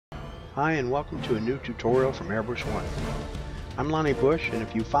Hi and welcome to a new tutorial from Airbrush One. I'm Lonnie Bush, and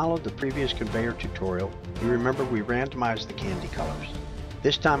if you followed the previous Conveyor tutorial, you remember we randomized the candy colors.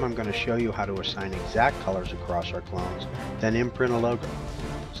 This time I'm going to show you how to assign exact colors across our clones, then imprint a logo.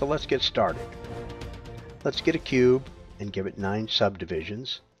 So let's get started. Let's get a cube and give it 9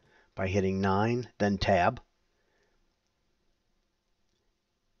 subdivisions by hitting 9, then Tab.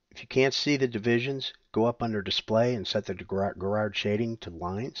 If you can't see the divisions, go up under Display and set the Garage shading to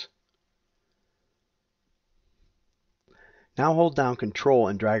lines. Now hold down Control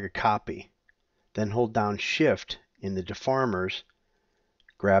and drag a copy. Then hold down Shift in the deformers,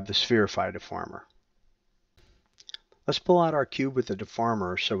 grab the Spherify deformer. Let's pull out our cube with the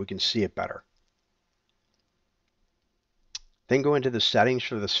deformer so we can see it better. Then go into the settings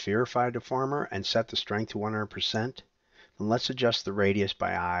for the Spherify deformer and set the strength to 100%. And let's adjust the radius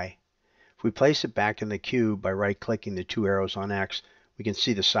by eye. If we place it back in the cube by right-clicking the 2 arrows on X, we can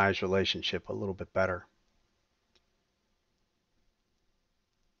see the size relationship a little bit better.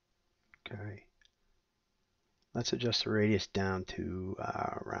 Okay. Let's adjust the radius down to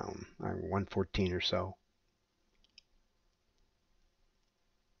around 114 or so.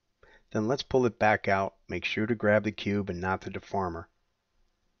 Then let's pull it back out. Make sure to grab the cube and not the deformer.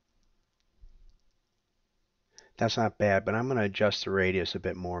 That's not bad, but I'm going to adjust the radius a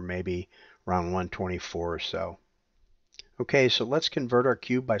bit more, maybe around 124 or so. Okay, so let's convert our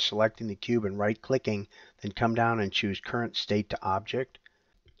cube by selecting the cube and right-clicking, then come down and choose Current State to Object.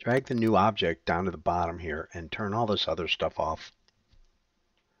 Drag the new object down to the bottom here and turn all this other stuff off.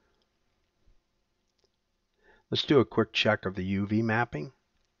 Let's do a quick check of the UV mapping.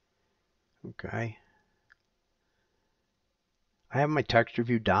 Okay. I have my texture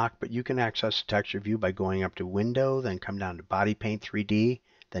view dock, but you can access the texture view by going up to Window, then come down to Body Paint 3D,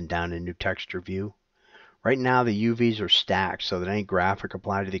 then down to New Texture View. Right now the UVs are stacked so that any graphic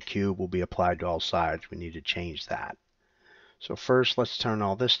applied to the cube will be applied to all sides. We need to change that. So first let's turn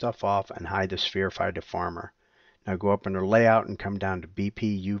all this stuff off and hide the Spherify deformer. Now go up under Layout and come down to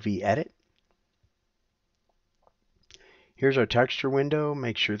BP UV Edit. Here's our texture window.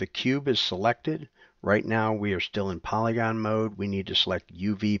 Make sure the cube is selected. Right now we are still in polygon mode. We need to select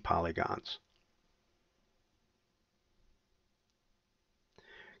UV polygons.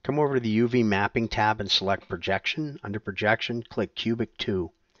 Come over to the UV mapping tab and select projection. Under projection, click cubic 2.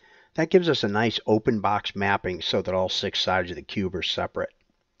 That gives us a nice open box mapping so that all 6 sides of the cube are separate.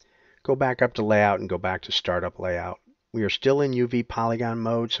 Go back up to layout and go back to startup layout. We are still in UV polygon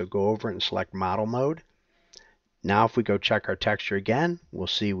mode, so go over and select model mode. Now if we go check our texture again, we'll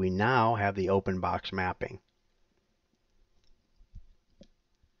see we now have the open box mapping.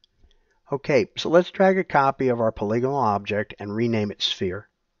 Okay, so let's drag a copy of our polygonal object and rename it sphere.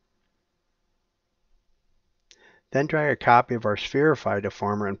 Then drag a copy of our Spherify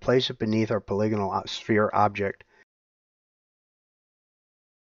deformer and place it beneath our polygonal sphere object.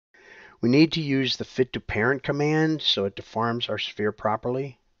 We need to use the fit to parent command so it deforms our sphere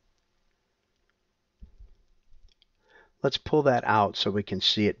properly. Let's pull that out so we can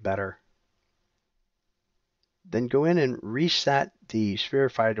see it better. Then go in and reset the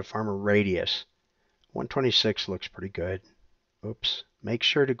Spherify deformer radius. 126 looks pretty good. Oops. Make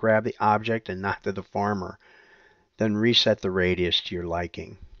sure to grab the object and not the deformer. Then reset the radius to your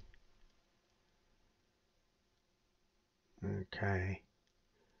liking. Okay.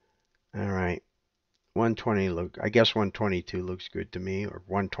 Alright. 120 I guess 122 looks good to me, or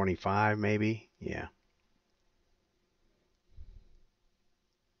 125 maybe. Yeah.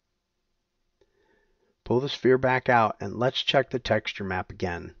 Pull the sphere back out and let's check the texture map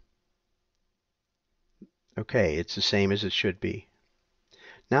again. Okay, it's the same as it should be.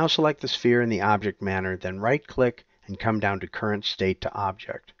 Now select the sphere in the object manner, then right-click and come down to Current State to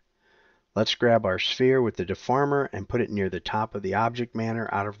Object. Let's grab our sphere with the deformer and put it near the top of the object manner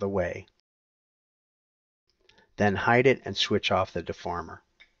out of the way. Then hide it and switch off the deformer.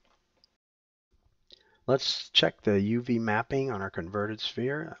 Let's check the UV mapping on our converted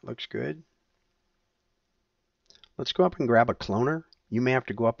sphere. That looks good. Let's go up and grab a cloner. You may have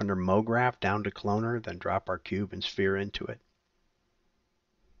to go up under Mograph down to cloner, then drop our cube and sphere into it.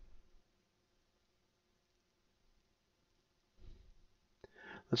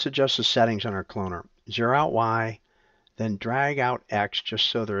 Let's adjust the settings on our cloner. Zero out Y, then drag out X just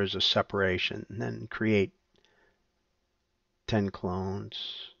so there is a separation, and then create 10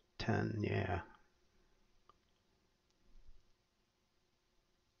 clones. 10, yeah.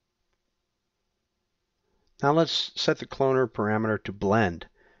 Now let's set the cloner parameter to blend,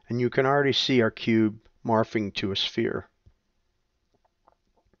 and you can already see our cube morphing to a sphere.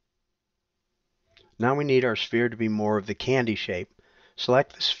 Now we need our sphere to be more of the candy shape.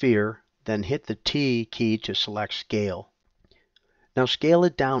 Select the sphere, then hit the T key to select Scale. Now scale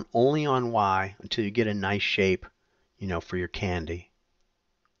it down only on Y until you get a nice shape, for your candy.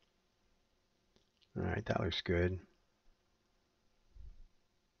 All right, that looks good.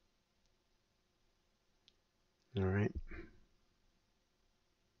 All right.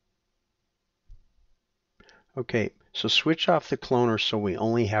 Okay, so switch off the cloner so we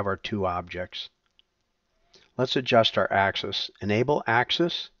only have our two objects. Let's adjust our axis. Enable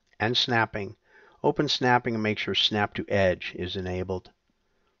axis and snapping. Open snapping and make sure snap to edge is enabled.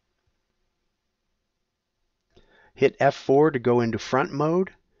 Hit F4 to go into front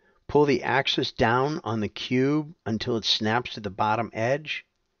mode. Pull the axis down on the cube until it snaps to the bottom edge.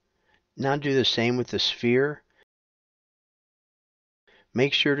 Now do the same with the sphere.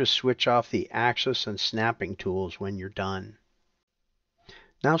 Make sure to switch off the axis and snapping tools when you're done.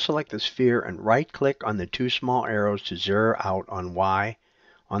 Now select the sphere and right-click on the two small arrows to zero out on Y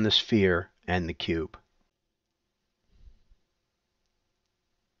on the sphere and the cube.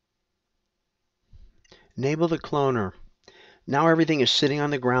 Enable the cloner. Now everything is sitting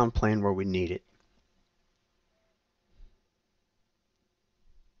on the ground plane where we need it.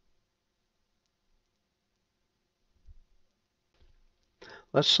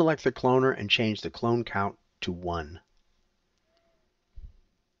 Let's select the cloner and change the clone count to 1.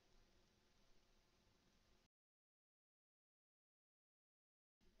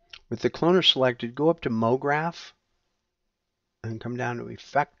 With the cloner selected, go up to Mograph and come down to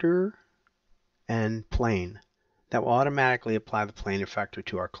Effector and Plane. That will automatically apply the plane effector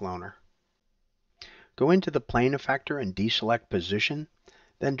to our cloner. Go into the plane effector and deselect position,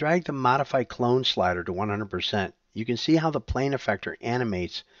 then drag the Modify Clone slider to 100%. You can see how the plane effector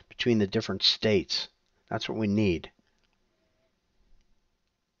animates between the different states. That's what we need.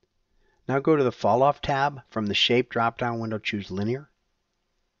 Now go to the Fall Off tab. From the Shape drop-down window, choose Linear.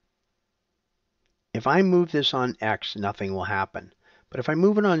 If I move this on X, nothing will happen. But if I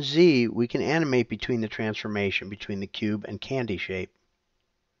move it on Z, we can animate between the transformation between the cube and candy shape.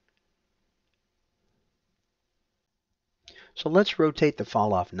 So let's rotate the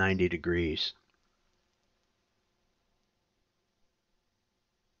fall off 90 degrees.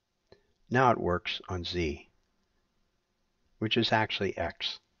 Now it works on Z, which is actually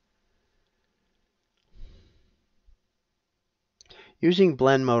X. Using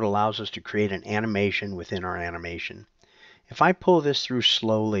blend mode allows us to create an animation within our animation. If I pull this through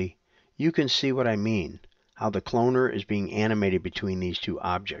slowly, you can see what I mean, how the cloner is being animated between these two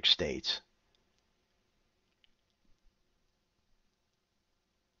object states.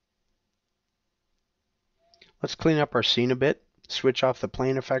 Let's clean up our scene a bit. Switch off the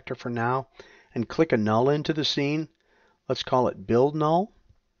plane effector for now and click a null into the scene. Let's call it Build Null.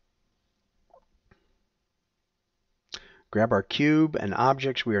 Grab our cube and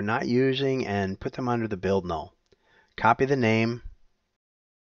objects we are not using and put them under the Build Null. Copy the name.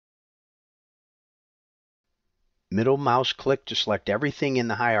 Middle mouse click to select everything in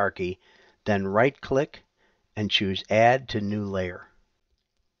the hierarchy, then right click and choose Add to New Layer.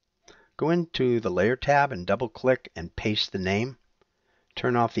 Go into the Layer tab and double click and paste the name.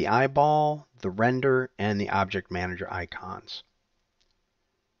 Turn off the eyeball, the render, and the object manager icons.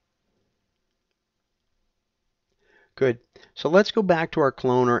 Good. So let's go back to our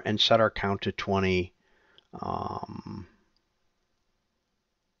cloner and set our count to 20. All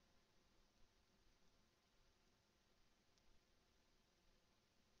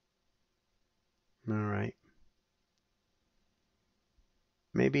right.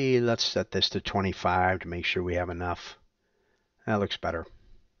 Maybe let's set this to 25 to make sure we have enough. That looks better.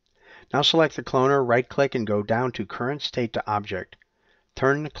 Now select the cloner, right-click, and go down to Current State to Object.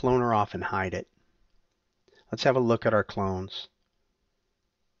 Turn the cloner off and hide it. Let's have a look at our clones.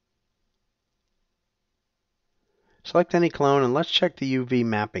 Select any clone and let's check the UV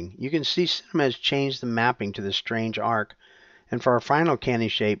mapping. You can see Cinema has changed the mapping to this strange arc, and for our final candy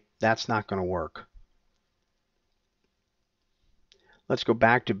shape, that's not going to work. Let's go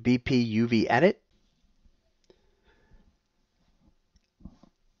back to BP UV Edit.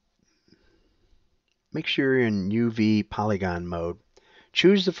 Make sure you're in UV polygon mode.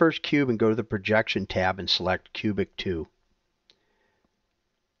 Choose the first cube and go to the Projection tab and select Cubic 2.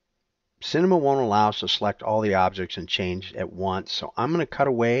 Cinema won't allow us to select all the objects and change at once, so I'm going to cut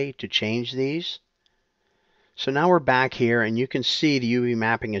away to change these. So now we're back here, and you can see the UV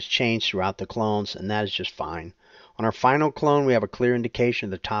mapping has changed throughout the clones, and that is just fine. On our final clone, we have a clear indication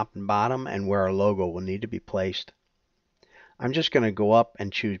of the top and bottom and where our logo will need to be placed. I'm just going to go up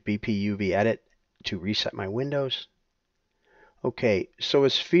and choose BP UV Edit to reset my windows. Okay, so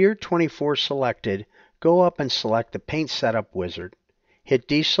with Sphere 24 selected, go up and select the Paint Setup wizard. hit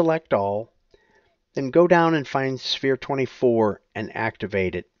deselect all, then go down and find Sphere 24 and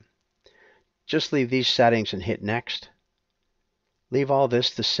activate it. Just leave these settings and hit next. Leave all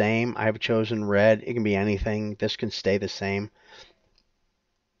this the same. I've chosen red. It can be anything. This can stay the same.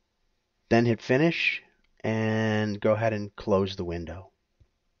 Then hit finish and go ahead and close the window.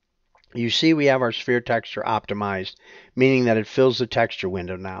 You see we have our sphere texture optimized, meaning that it fills the texture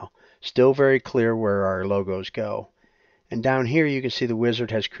window now. Still very clear where our logos go. And down here you can see the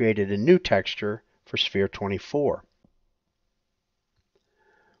wizard has created a new texture for Sphere 24.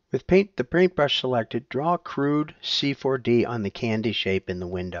 With the paintbrush selected, draw a crude C4D on the candy shape in the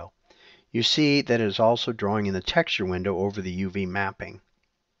window. You see that it is also drawing in the texture window over the UV mapping.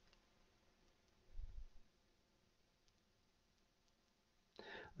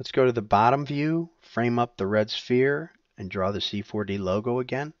 Let's go to the bottom view, frame up the red sphere, and draw the C4D logo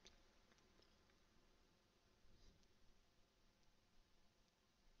again.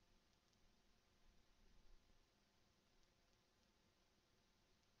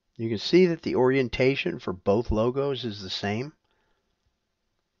 You can see that the orientation for both logos is the same.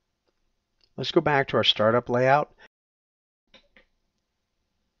 Let's go back to our startup layout.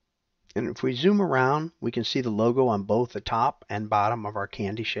 And if we zoom around, we can see the logo on both the top and bottom of our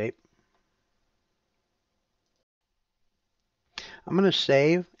candy shape. I'm going to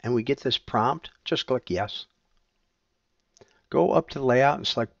save, and we get this prompt. Just click yes. Go up to the layout and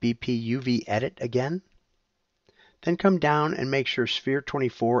select BP UV Edit again. Then come down and make sure Sphere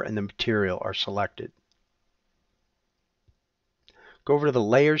 24 and the material are selected. Go over to the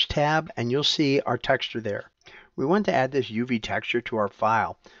Layers tab and you'll see our texture there. We want to add this UV texture to our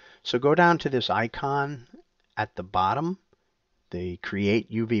file. So go down to this icon at the bottom, the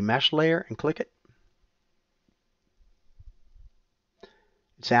Create UV Mesh layer, and click it.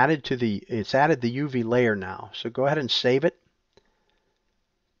 It's added the UV layer now. So go ahead and save it.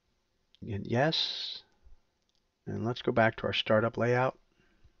 Hit yes. And let's go back to our startup layout.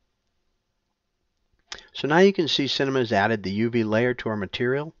 So now you can see Cinema has added the UV layer to our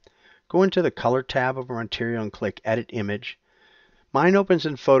material. Go into the Color tab of our material and click Edit Image. Mine opens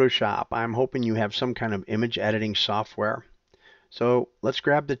in Photoshop. I'm hoping you have some kind of image editing software. So let's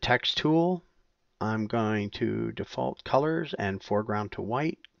grab the text tool. I'm going to default colors and foreground to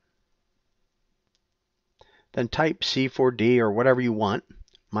white. Then type C4D or whatever you want.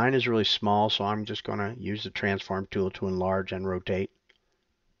 Mine is really small, so I'm just going to use the transform tool to enlarge and rotate.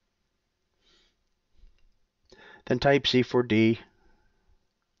 Then type C4D.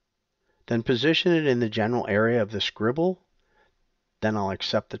 Then position it in the general area of the scribble. Then I'll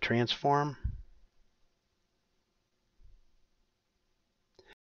accept the transform.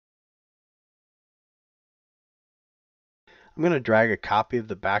 I'm going to drag a copy of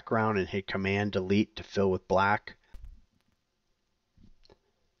the background and hit Command Delete to fill with black.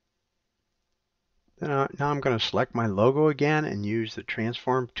 Now I'm going to select my logo again and use the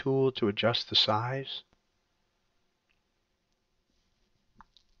transform tool to adjust the size.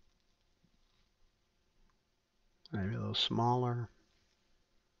 Maybe a little smaller.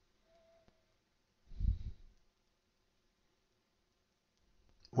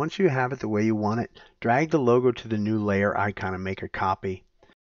 Once you have it the way you want it, drag the logo to the new layer icon and make a copy.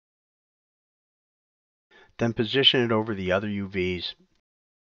 Then position it over the other UVs.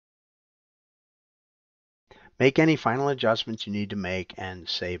 Make any final adjustments you need to make and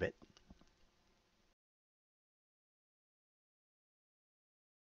save it.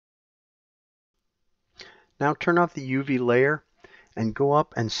 Now turn off the UV layer and go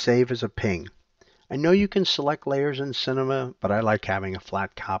up and save as a ping. I know you can select layers in Cinema, but I like having a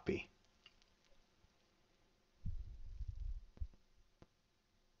flat copy.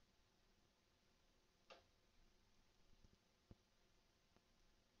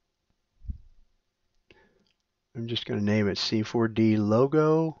 I'm just going to name it C4D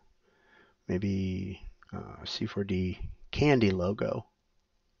logo, maybe C4D candy logo.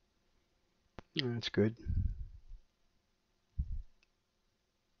 That's good.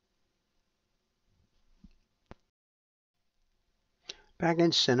 Back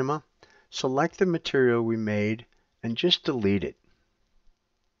in Cinema, select the material we made and just delete it.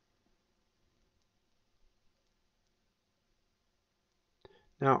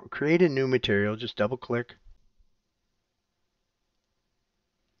 Now create a new material, just double click.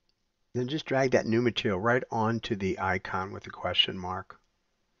 Then just drag that new material right onto the icon with the question mark.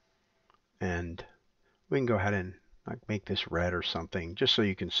 And we can go ahead and make this red or something, just so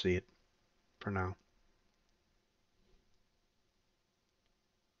you can see it for now.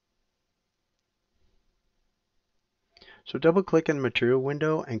 So double click in the material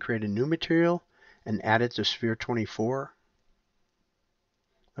window and create a new material and add it to Sphere 24.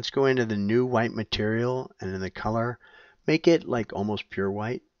 Let's go into the new white material, and in the color, make it like almost pure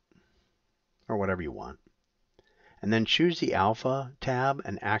white or whatever you want. And then choose the Alpha tab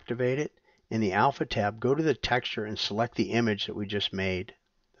and activate it. In the Alpha tab, go to the texture and select the image that we just made,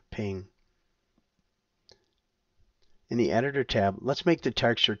 the ping. In the Editor tab, let's make the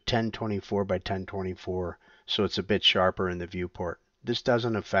texture 1024 by 1024 so it's a bit sharper in the viewport. This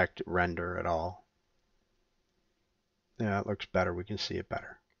doesn't affect render at all. Yeah, it looks better. We can see it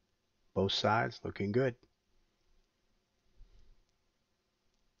better. Both sides looking good.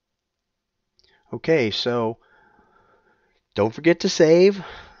 Okay, so don't forget to save.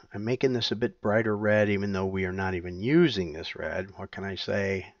 I'm making this a bit brighter red even though we are not even using this red. What can I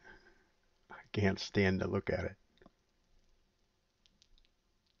say? I can't stand to look at it.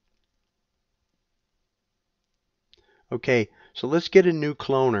 Okay, so let's get a new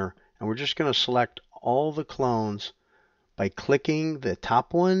cloner, and we're just going to select all the clones by clicking the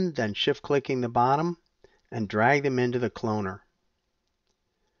top one, then shift-clicking the bottom, and drag them into the cloner.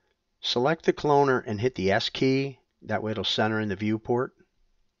 Select the cloner and hit the S key. That way it'll center in the viewport.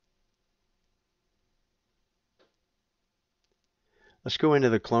 Let's go into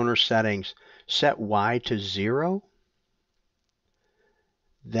the cloner settings. Set Y to 0.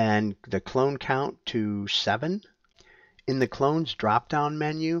 Then the clone count to 7. In the clones drop-down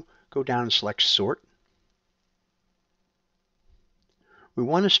menu, go down and select Sort. We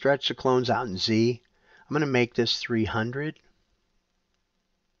want to stretch the clones out in Z. I'm going to make this 300.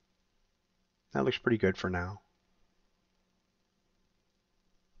 That looks pretty good for now.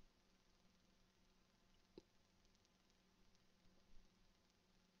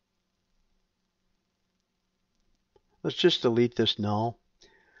 Let's just delete this null.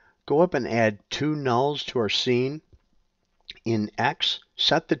 Go up and add 2 nulls to our scene. In X,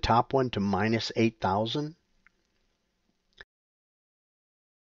 set the top one to -8,000.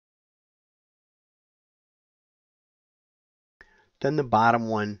 Then the bottom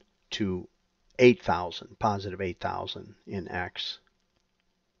one to 8,000, +8,000 in X.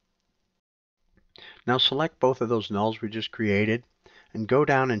 Now select both of those nulls we just created and go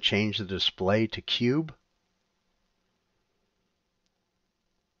down and change the display to cube.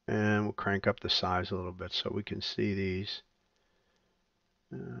 And we'll crank up the size a little bit so we can see these.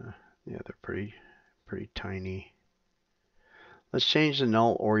 Yeah, they're pretty tiny. Let's change the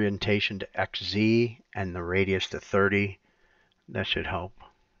null orientation to XZ and the radius to 30. That should help.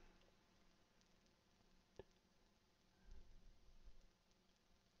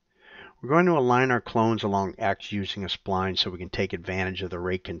 We're going to align our clones along X using a spline so we can take advantage of the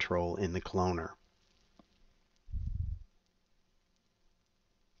rate control in the cloner.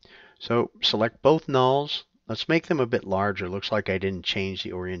 So select both nulls. Let's make them a bit larger. Looks like I didn't change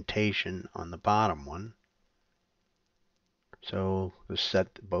the orientation on the bottom one. So let's set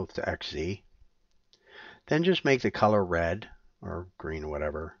both to XZ. Then just make the color red or green or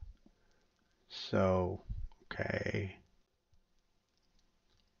whatever. So, okay.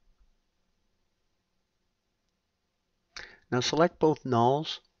 Now select both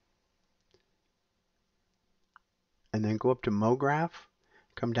nulls and then go up to Mograph.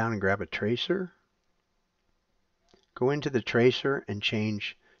 Come down and grab a tracer. Go into the tracer and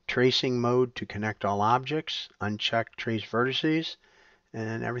change tracing mode to connect all objects. Uncheck trace vertices,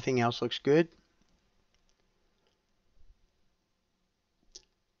 and everything else looks good.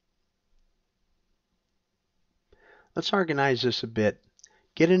 Let's organize this a bit.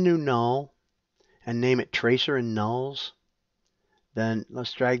 Get a new null and name it tracer and nulls. Then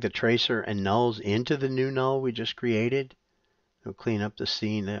let's drag the tracer and nulls into the new null we just created. We'll clean up the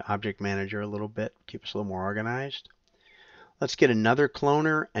scene, the object manager a little bit, keep us a little more organized. Let's get another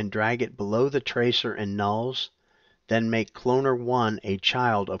cloner and drag it below the tracer and nulls. Then make cloner 1 a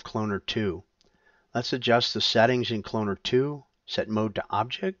child of cloner 2. Let's adjust the settings in cloner 2, set mode to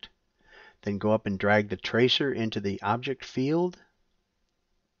object. Then go up and drag the tracer into the object field.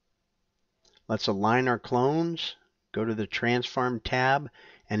 Let's align our clones. Go to the transform tab,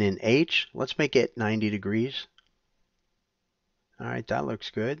 and in H, let's make it 90 degrees. All right, that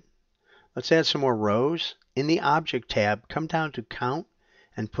looks good. Let's add some more rows. In the Object tab, come down to Count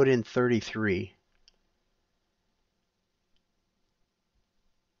and put in 33.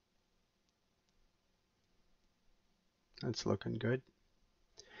 That's looking good.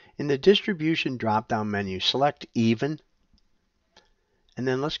 In the Distribution drop-down menu, select Even. And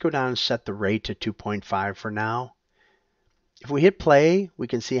then let's go down and set the rate to 2.5 for now. If we hit play, we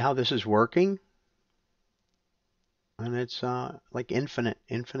can see how this is working. And it's like infinite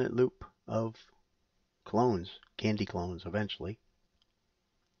loop of clones, candy clones eventually.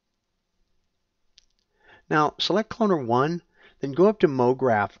 Now select cloner 1, Then go up to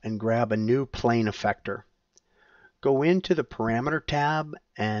Mograph and grab a new plane effector. Go into the parameter tab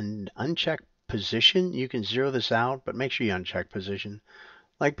and uncheck position. You can zero this out, but make sure you uncheck position.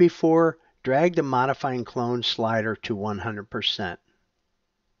 Like before, drag the modifying clone slider to 100%.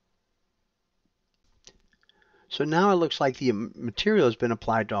 So now it looks like the material has been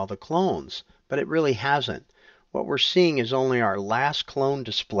applied to all the clones, but it really hasn't. What we're seeing is only our last clone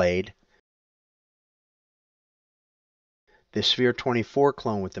displayed, the Sphere 24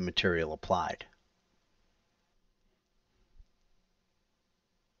 clone with the material applied.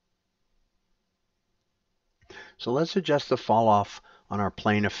 So let's adjust the fall off on our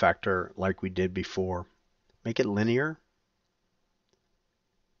plane effector like we did before. Make it linear.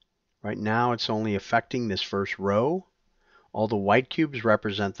 Right now it's only affecting this first row. All the white cubes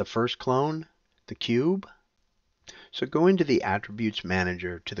represent the first clone, the cube. So go into the Attributes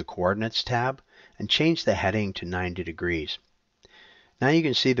Manager to the Coordinates tab and change the heading to 90 degrees. Now you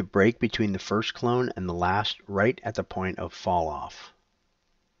can see the break between the first clone and the last right at the point of fall off.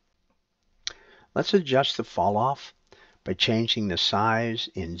 Let's adjust the fall off by changing the size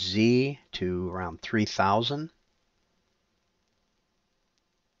in Z to around 3000.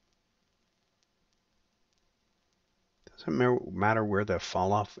 Doesn't matter where the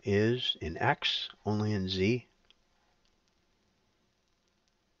fall off is in X, only in Z.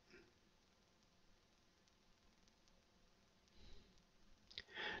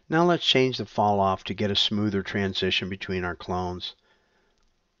 Now let's change the fall off to get a smoother transition between our clones.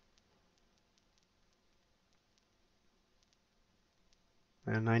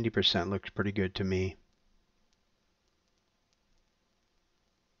 And 90% looks pretty good to me.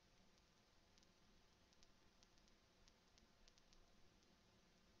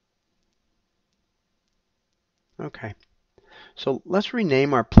 Okay, so let's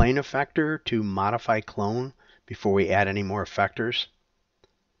rename our plane effector to modify clone before we add any more effectors.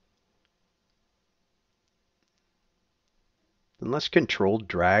 Then let's control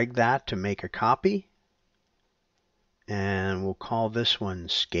drag that to make a copy. And we'll call this one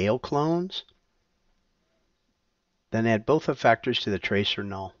scale clones. Then add both effectors to the tracer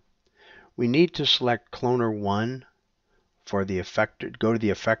null. We need to select cloner 1 for the effector. Go to the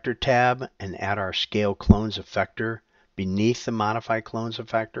effector tab and add our scale clones effector beneath the modify clones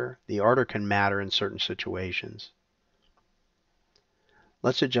effector. The order can matter in certain situations.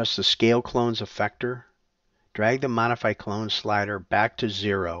 Let's adjust the scale clones effector. Drag the modify clone slider back to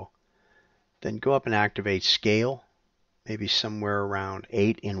 0. Then go up and activate scale, maybe somewhere around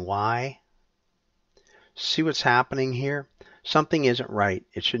 8 in Y. See what's happening here? Something isn't right.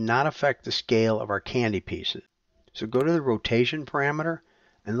 It should not affect the scale of our candy pieces. So go to the rotation parameter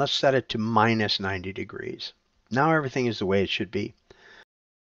and let's set it to minus 90 degrees. Now everything is the way it should be.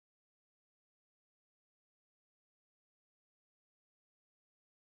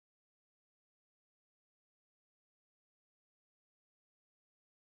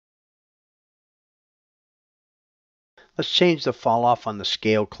 Let's change the fall off on the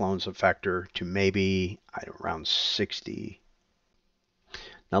scale clones effector to maybe around 60.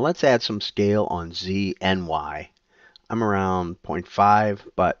 Now let's add some scale on Z and Y. I'm around 0.5,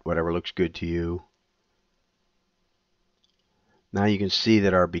 but whatever looks good to you. Now you can see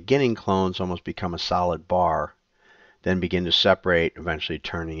that our beginning clones almost become a solid bar, then begin to separate, eventually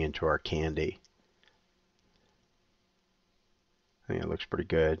turning into our candy. I think it looks pretty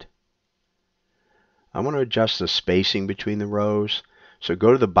good. I want to adjust the spacing between the rows. So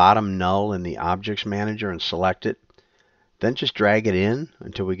go to the bottom null in the Objects Manager and select it. Then just drag it in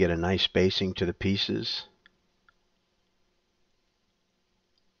until we get a nice spacing to the pieces.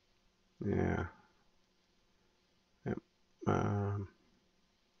 Yeah. Yep.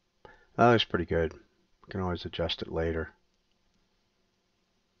 That looks pretty good. We can always adjust it later.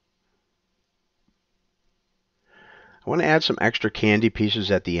 I want to add some extra candy pieces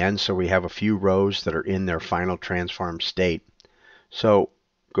at the end so we have a few rows that are in their final transform state. So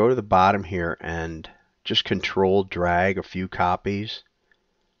go to the bottom here and just control drag a few copies,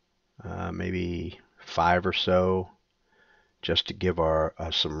 maybe 5 or so, just to give our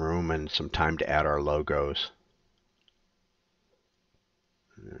some room and some time to add our logos.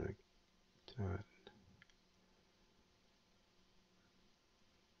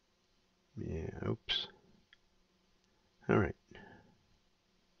 Yeah, oops. All right.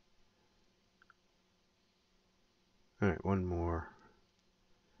 All right, one more.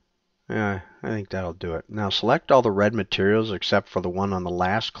 Yeah, I think that'll do it. Now select all the red materials except for the one on the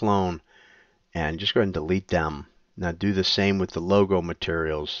last clone and just go ahead and delete them. Now do the same with the logo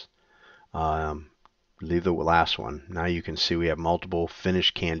materials. Leave the last one. Now you can see we have multiple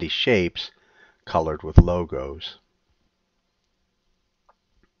finished candy shapes colored with logos.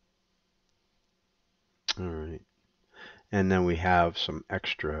 And then we have some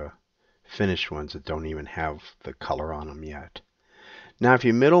extra finished ones that don't even have the color on them yet. Now if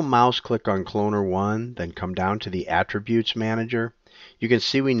you middle mouse click on Cloner 1, then come down to the Attributes Manager, you can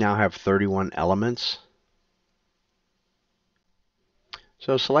see we now have 31 elements.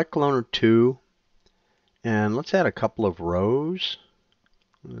 So select Cloner 2, and let's add a couple of rows.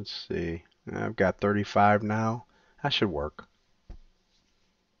 Let's see, I've got 35 now. That should work.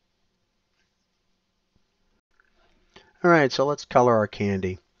 Alright, so let's color our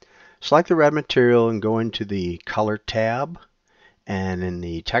candy. Select the red material and go into the Color tab. And in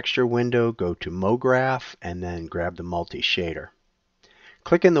the texture window, go to Mograph and then grab the multi-shader.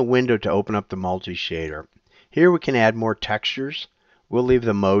 Click in the window to open up the multi-shader. Here we can add more textures. We'll leave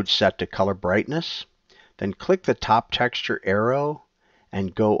the mode set to color brightness. Then click the top texture arrow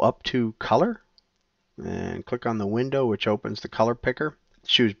and go up to color. And click on the window which opens the color picker.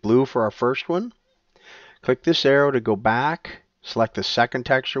 Choose blue for our first one. Click this arrow to go back. Select the second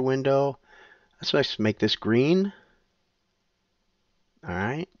texture window. Let's make this green.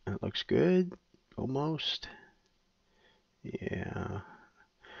 Alright, that looks good. Almost. Yeah.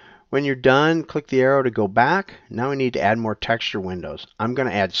 When you're done, click the arrow to go back. Now we need to add more texture windows. I'm going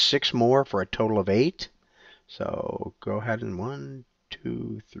to add 6 more for a total of 8. So go ahead and 1,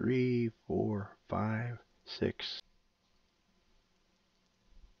 2, 3, 4, 5, 6.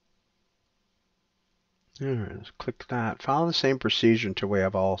 Alright, let's click that. Follow the same procedure until we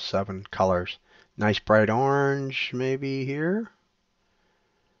have all 7 colors. Nice bright orange maybe here.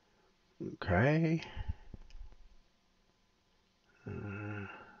 Okay.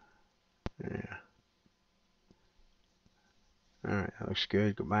 Yeah. Alright, that looks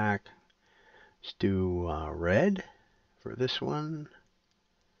good. Go back. Let's do red for this one.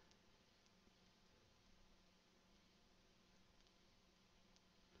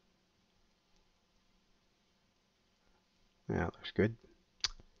 Yeah, that looks good.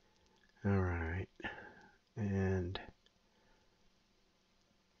 Alright. And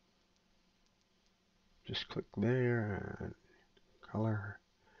just click there and color.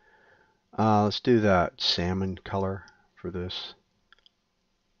 Let's do that salmon color for this.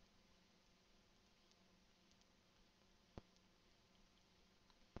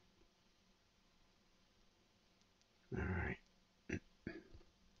 Alright.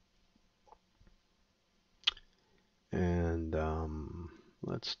 And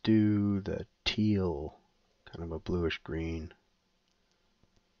let's do the teal, kind of a bluish green.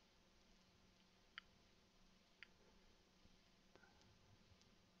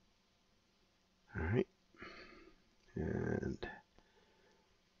 Alright. And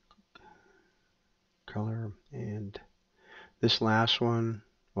color. And this last one,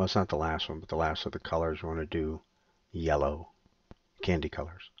 well, it's not the last one, but the last of the colors, we want to do yellow, candy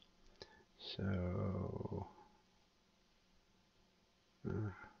colors. So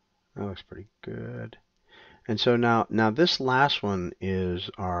that looks pretty good. And so now this last one is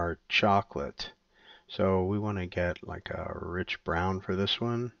our chocolate. So we want to get like a rich brown for this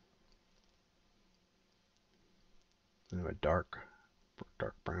one. And a dark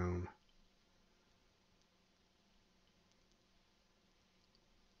brown.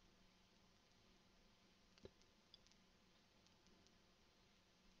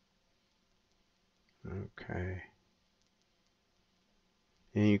 Okay.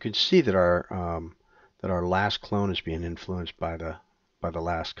 And you can see that our last clone is being influenced by the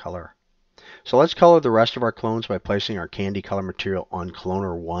last color. So let's color the rest of our clones by placing our candy color material on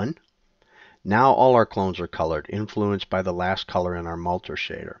Cloner 1. Now all our clones are colored, influenced by the last color in our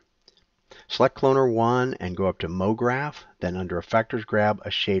multi-shader. Select Cloner 1 and go up to Mograph, then under Effectors grab a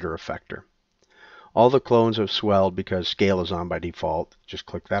Shader Effector. All the clones have swelled because scale is on by default. Just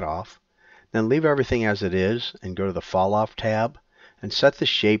click that off. Then leave everything as it is and go to the Fall Off tab and set the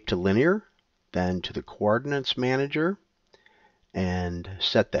shape to linear, then to the Coordinates Manager and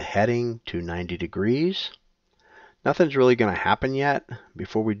set the heading to 90 degrees. Nothing's really going to happen yet.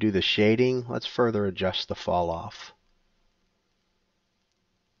 Before we do the shading, let's further adjust the fall off.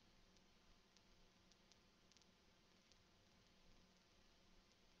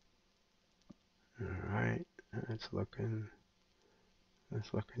 Alright, that's looking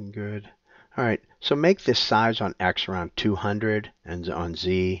good. Alright, so make this size on X around 200 and on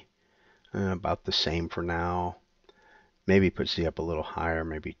Z about the same for now. Maybe put Z up a little higher,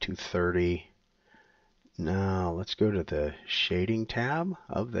 maybe 230. Now let's go to the shading tab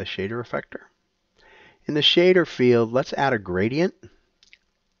of the shader effector. In the shader field, let's add a gradient.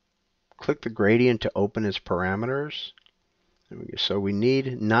 Click the gradient to open its parameters. So we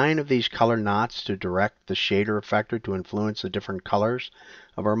need 9 of these color knots to direct the shader effector to influence the different colors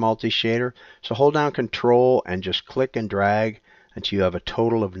of our multi-shader. So hold down Control and just click and drag until you have a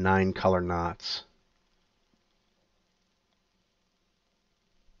total of 9 color knots.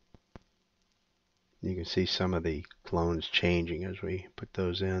 You can see some of the clones changing as we put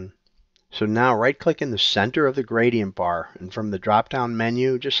those in. So now right-click in the center of the gradient bar, and from the drop-down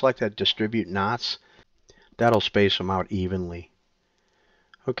menu, just select that Distribute Knots. That'll space them out evenly.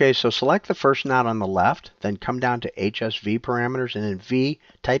 Okay, so select the first knot on the left, then come down to HSV parameters, and in V,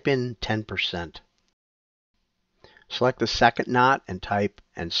 type in 10%. Select the second knot and type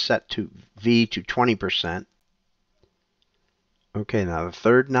and set to V to 20%. Okay, now the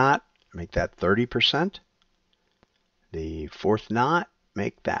third knot, make that 30%. The fourth knot,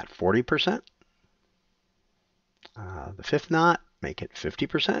 make that 40%. The fifth knot, make it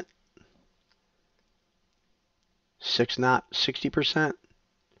 50%. Sixth knot, 60%.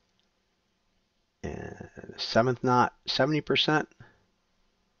 And the seventh knot, 70%.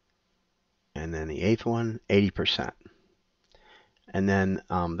 And then the eighth one, 80%. And then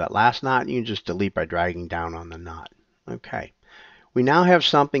that last knot, you can just delete by dragging down on the knot. Okay. We now have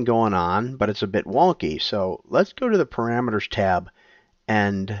something going on, but it's a bit wonky. So let's go to the Parameters tab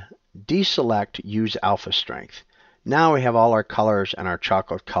and deselect Use Alpha Strength. Now we have all our colors and our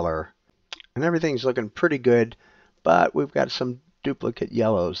chocolate color, and everything's looking pretty good, but we've got some duplicate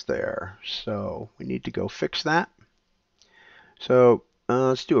yellows there. So we need to go fix that. So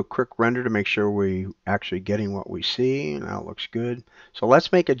let's do a quick render to make sure we're actually getting what we see. Now it looks good. So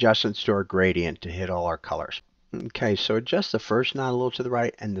let's make adjustments to our gradient to hit all our colors. Okay, so adjust the first knot a little to the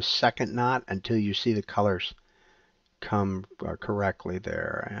right and the second knot until you see the colors come correctly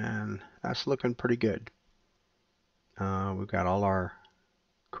there. And that's looking pretty good. We've got all our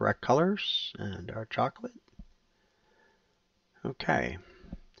correct colors and our chocolate. Okay.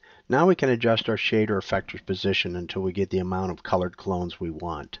 Now we can adjust our shader effector's position until we get the amount of colored clones we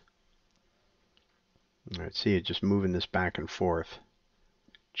want. All right, see it just moving this back and forth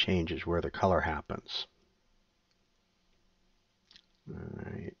changes where the color happens. All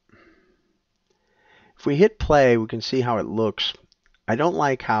right. If we hit play, we can see how it looks. I don't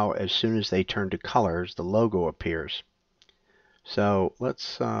like how as soon as they turn to colors, the logo appears. So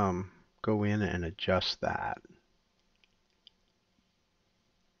let's go in and adjust that.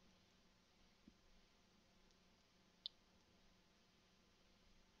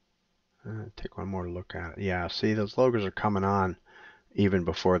 Take one more look at it. Yeah, see, those logos are coming on even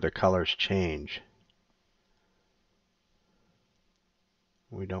before the colors change.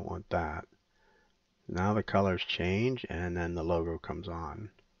 We don't want that. Now the colors change and then the logo comes on.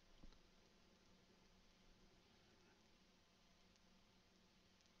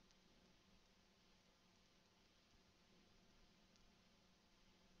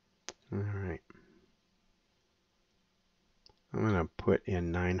 All right. I'm going to put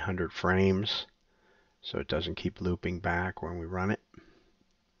in 900 frames so it doesn't keep looping back when we run it.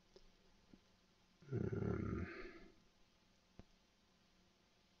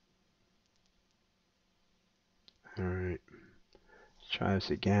 All right. Let's try this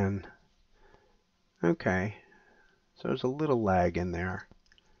again. Okay. So there's a little lag in there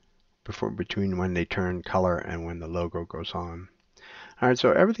between when they turn color and when the logo goes on. All right,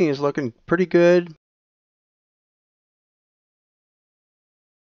 so everything is looking pretty good.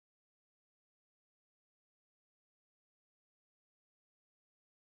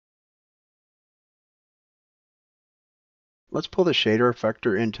 Let's pull the shader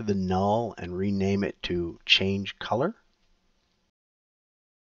effector into the null and rename it to change color.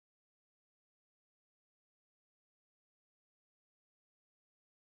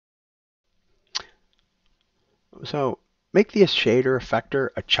 So make the shader effector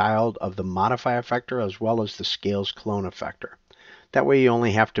a child of the modify effector as well as the scales clone effector. That way you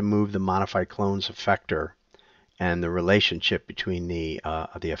only have to move the modify clones effector, and the relationship between the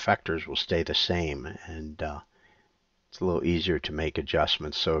effectors will stay the same. And it's a little easier to make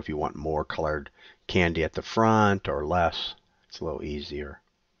adjustments. So if you want more colored candy at the front or less, it's a little easier.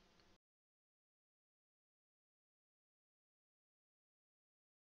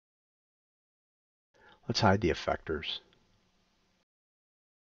 Let's hide the effectors.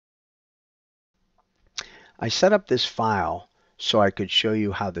 I set up this file so I could show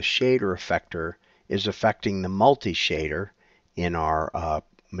you how the shader effector is affecting the multi-shader in our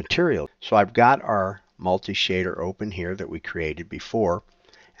material. So I've got our multi-shader open here that we created before,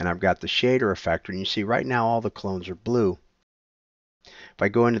 and I've got the shader effector, and you see right now all the clones are blue. If I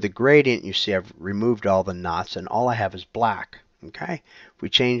go into the gradient, you see I've removed all the knots, and all I have is black. Okay? If we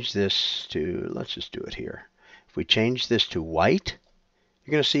change this to, let's just do it here. If we change this to white,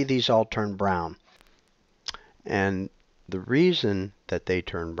 you're going to see these all turn brown. And the reason that they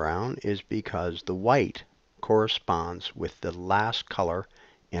turn brown is because the white corresponds with the last color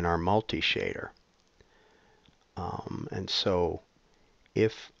in our multi-shader. And so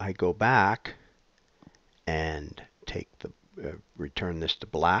if I go back and take return this to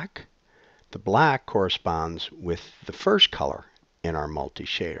black, the black corresponds with the first color in our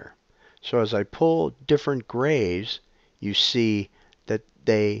multi-shader. So as I pull different grays, you see that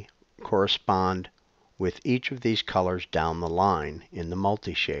they correspond with each of these colors down the line in the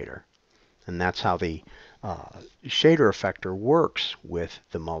multi-shader. And that's how the shader effector works with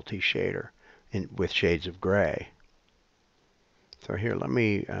the multi-shader with shades of gray. So here, let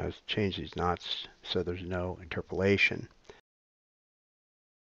me change these knots so there's no interpolation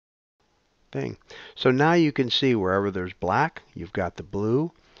thing. So now you can see wherever there's black, you've got the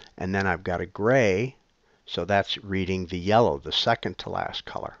blue, and then I've got a gray, so that's reading the yellow, the second to last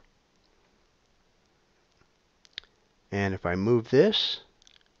color. And if I move this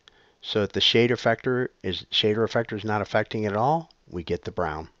so that the shader effector is not affecting it at all, we get the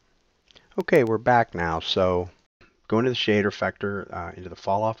brown. Okay, we're back now. So go into the shader effector, into the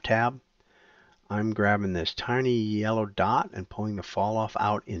fall off tab. I'm grabbing this tiny yellow dot and pulling the fall off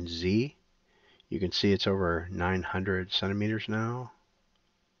out in Z. You can see it's over 900 centimeters now.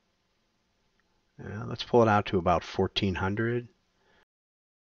 Let's pull it out to about 1400.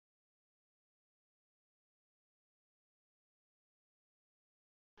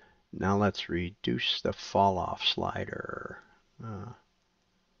 Now let's reduce the fall off slider.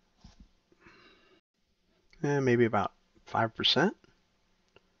 Maybe about 5%.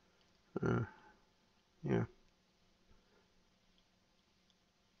 Yeah.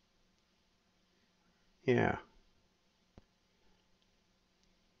 Yeah.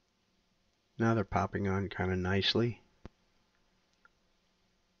 Now they're popping on kind of nicely.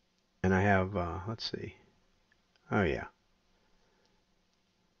 And I have, let's see. Oh yeah.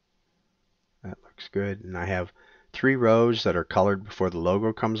 That looks good. And I have 3 rows that are colored before the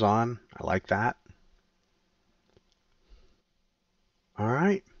logo comes on. I like that. All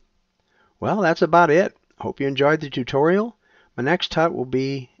right. Well, that's about it. Hope you enjoyed the tutorial. My next tut will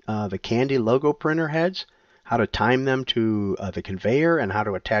be the Candy logo printer heads, how to time them to the conveyor, and how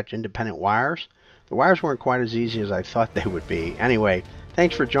to attach independent wires. The wires weren't quite as easy as I thought they would be. Anyway,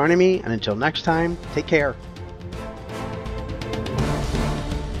 thanks for joining me, and until next time, take care.